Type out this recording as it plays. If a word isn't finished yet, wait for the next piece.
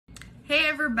Hey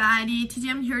everybody, today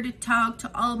I'm here to talk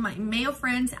to all of my male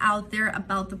friends out there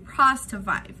about the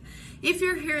Prostavive. If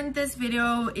you're hearing this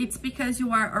video, it's because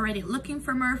you are already looking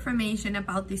for more information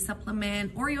about this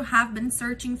supplement, or you have been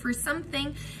searching for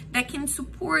something that can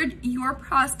support your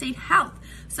prostate health.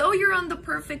 So you're on the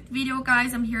perfect video,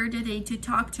 guys. I'm here today to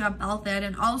talk to you about that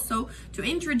and also to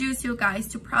introduce you guys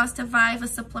to Prostavive, a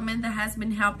supplement that has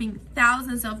been helping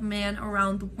thousands of men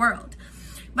around the world.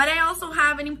 But I also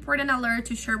have an important alert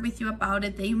to share with you about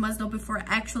it that you must know before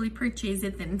actually purchase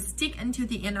it, and stick until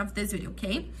the end of this video,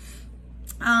 okay?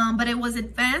 But it was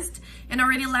advanced and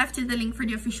already left the link for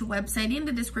the official website in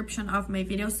the description of my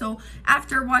video. So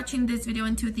after watching this video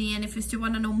until the end, if you still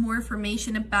want to know more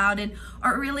information about it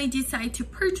or really decide to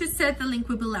purchase it, the link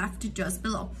will be left just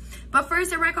below. But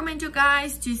first, I recommend you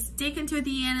guys to stick until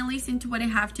the end and listen to what I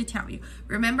have to tell you.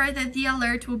 Remember that the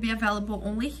alert will be available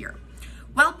only here.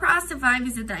 Well, Prostavive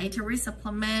is a dietary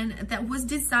supplement that was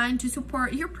designed to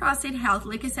support your prostate health,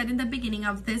 like I said in the beginning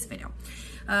of this video.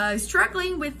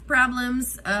 Struggling with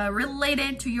problems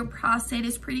related to your prostate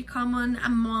is pretty common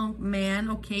among men,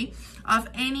 okay, of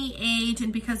any age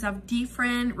and because of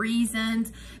different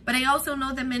reasons. But I also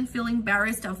know that men feel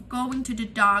embarrassed of going to the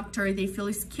doctor. They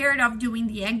feel scared of doing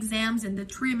the exams and the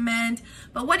treatment.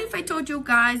 But what if I told you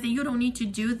guys that you don't need to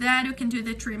do that? You can do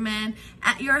the treatment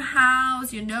at your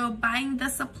house, you know, buying the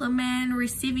supplement,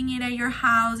 receiving it at your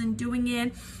house and doing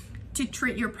it to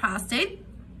treat your prostate.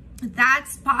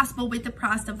 That's possible with the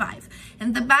Prostavive.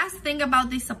 And the best thing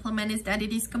about this supplement is that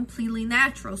it is completely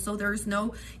natural. So there's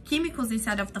no chemicals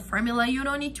inside of the formula. You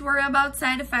don't need to worry about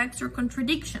side effects or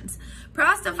contradictions.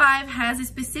 Prostavive has a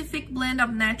specific blend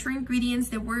of natural ingredients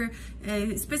that were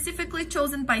specifically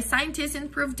chosen by scientists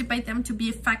and proved by them to be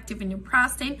effective in your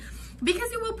prostate,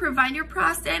 because it will provide your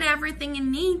prostate everything it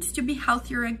needs to be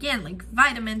healthier again, like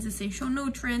vitamins, essential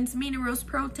nutrients, minerals,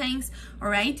 proteins, all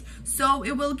right? So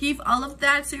it will give all of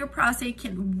that so your prostate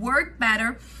can work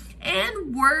better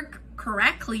and work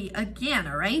correctly again,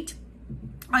 all right?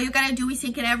 All you gotta do is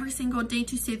take it every single day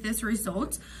to see these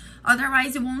results.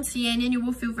 Otherwise, you won't see any and you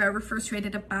will feel very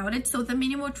frustrated about it. So the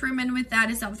minimal treatment with that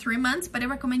is of 3 months, but I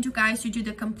recommend you guys to do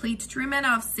the complete treatment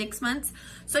of 6 months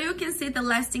so you can see the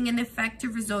lasting and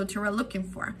effective results you are looking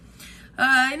for.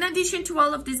 In addition to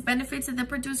all of these benefits, the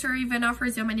producer even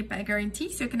offers you a money-back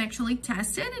guarantee, so you can actually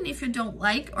test it. And if you don't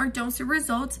like or don't see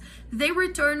results, they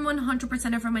return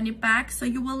 100% of your money back, so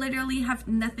you will literally have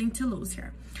nothing to lose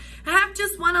here. I have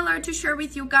just one alert to share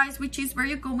with you guys, which is where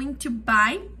you're going to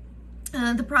buy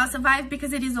the Prostavive,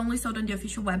 because it is only sold on the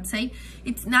official website.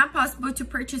 It's not possible to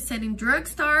purchase it in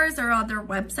drugstores or other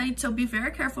websites, so be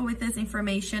very careful with this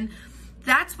information.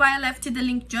 That's why I left the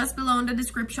link just below in the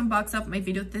description box of my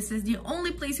video. This is the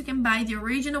only place you can buy the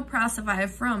original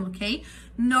Prostavive from, okay?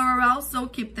 Nowhere else, so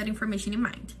keep that information in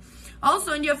mind.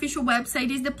 Also, on the official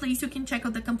website is the place you can check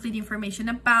out the complete information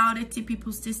about it, see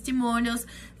people's testimonials,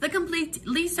 the complete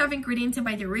list of ingredients, and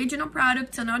buy the original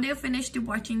product. So now that you've finished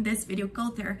watching this video, go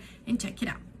there and check it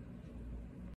out.